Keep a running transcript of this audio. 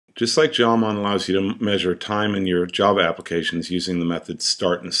Just like JAMon allows you to measure time in your Java applications using the methods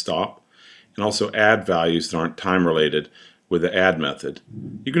start and stop, and also add values that aren't time related with the add method,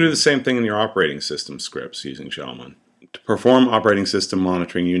 you can do the same thing in your operating system scripts using JAMon. To perform operating system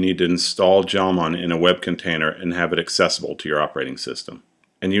monitoring, you need to install JAMon in a web container and have it accessible to your operating system.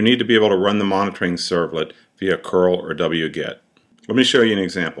 And you need to be able to run the monitoring servlet via curl or wget. Let me show you an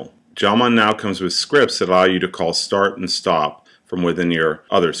example. JAMon now comes with scripts that allow you to call start and stop from within your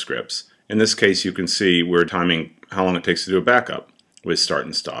other scripts. In this case, you can see we're timing how long it takes to do a backup with start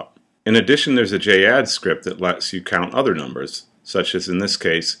and stop. In addition, there's a jadd script that lets you count other numbers, such as in this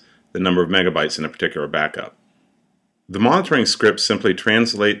case, the number of megabytes in a particular backup. The monitoring scripts simply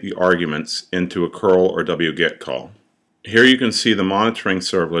translate the arguments into a curl or wget call. Here you can see the monitoring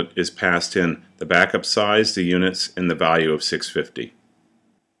servlet is passed in the backup size, the units, and the value of 650.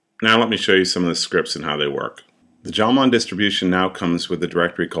 Now let me show you some of the scripts and how they work. The JAMon distribution now comes with a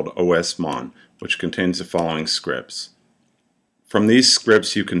directory called osmon, which contains the following scripts. From these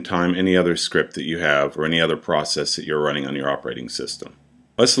scripts you can time any other script that you have or any other process that you're running on your operating system.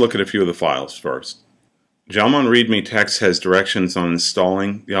 Let's look at a few of the files first. JAMon README text has directions on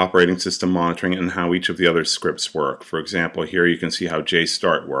installing the operating system monitoring and how each of the other scripts work. For example, here you can see how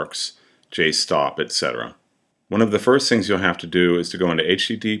jstart works, jstop, etc. One of the first things you'll have to do is to go into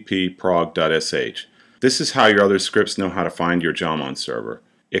http://prog.sh. This is how your other scripts know how to find your JAMon server.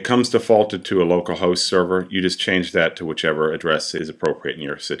 It comes defaulted to a localhost server. You just change that to whichever address is appropriate in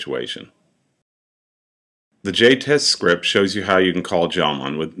your situation. The jtest script shows you how you can call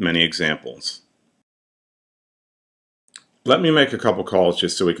JAMon with many examples. Let me make a couple calls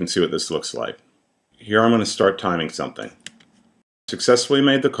just so we can see what this looks like. Here I'm going to start timing something. Successfully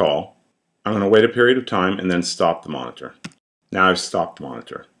made the call. I'm going to wait a period of time and then stop the monitor. Now I've stopped the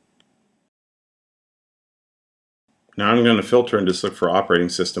monitor. Now I'm going to filter and just look for operating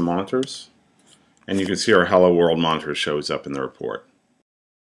system monitors, and you can see our Hello World monitor shows up in the report.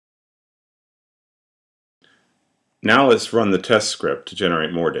 Now let's run the test script to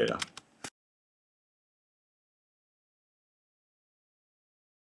generate more data.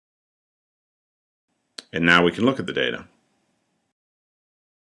 And now we can look at the data.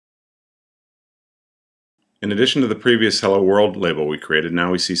 In addition to the previous Hello World label we created,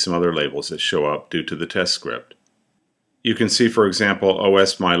 now we see some other labels that show up due to the test script. You can see, for example,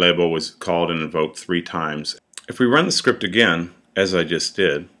 osMyLabel was called and invoked 3 times. If we run the script again, as I just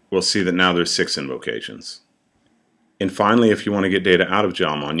did, we'll see that now there's 6 invocations. And finally, if you want to get data out of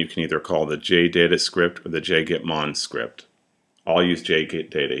JAMon, you can either call the JData script or the JGetMon script. I'll use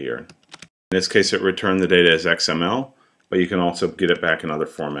JGetData here. In this case, it returned the data as XML, but you can also get it back in other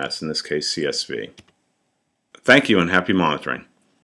formats, in this case CSV. Thank you and happy monitoring.